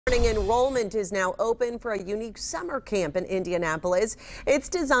Enrollment is now open for a unique summer camp in Indianapolis. It's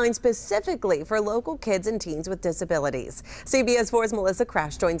designed specifically for local kids and teens with disabilities. CBS 4's Melissa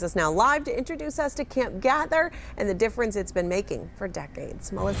Crash joins us now live to introduce us to Camp Gather and the difference it's been making for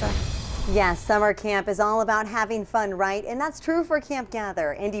decades. Melissa? Yes, summer camp is all about having fun, right? And that's true for Camp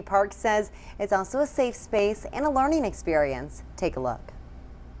Gather. Indy Park says it's also a safe space and a learning experience. Take a look.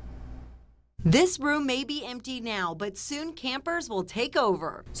 This room may be empty now, but soon campers will take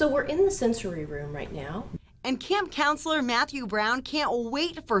over. So we're in the sensory room right now. And camp counselor Matthew Brown can't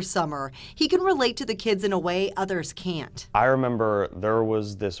wait for summer. He can relate to the kids in a way others can't. I remember there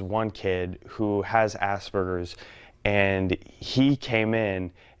was this one kid who has Asperger's, and he came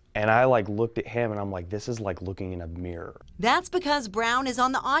in and I looked at him and I'm like, this is like looking in a mirror. That's because Brown is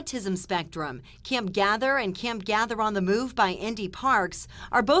on the autism spectrum. Camp Gather and Camp Gather on the Move by Indy Parks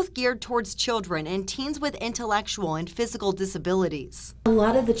are both geared towards children and teens with intellectual and physical disabilities. A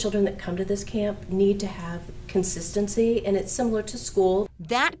lot of the children that come to this camp need to have consistency, and it's similar to school.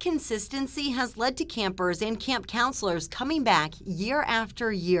 That consistency has led to campers and camp counselors coming back year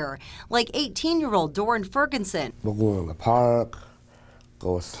after year, like 18-year-old Doran Ferguson. We'll go in the park,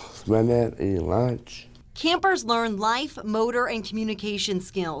 go swimming, eat lunch. Campers learn life, motor, and communication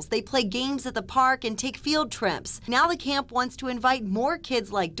skills. They play games at the park and take field trips. Now the camp wants to invite more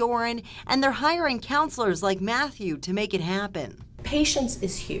kids like Doran, and they're hiring counselors like Matthew to make it happen. Patience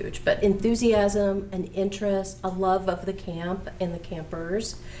is huge, but enthusiasm and interest, a love of the camp and the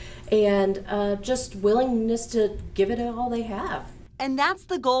campers, and just willingness to give it all they have. And that's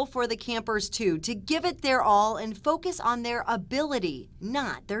the goal for the campers too, to give it their all and focus on their ability,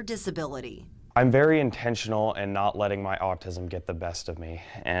 not their disability. I'm very intentional in not letting my autism get the best of me.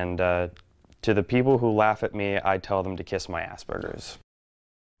 And to the people who laugh at me, I tell them to kiss my Asperger's.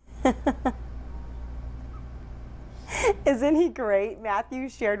 Isn't he great? Matthew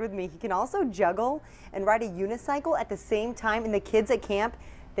shared with me he can also juggle and ride a unicycle at the same time, and the kids at camp,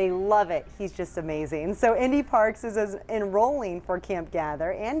 they love it. He's just amazing. So Indy Parks is enrolling for Camp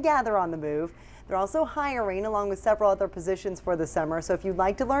Gather and Gather on the Move. They're also hiring along with several other positions for the summer. So if you'd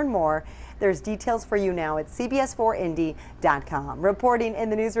like to learn more, there's details for you now at cbs4indy.com. Reporting in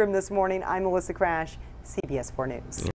the newsroom this morning, I'm Melissa Crash, CBS 4 News.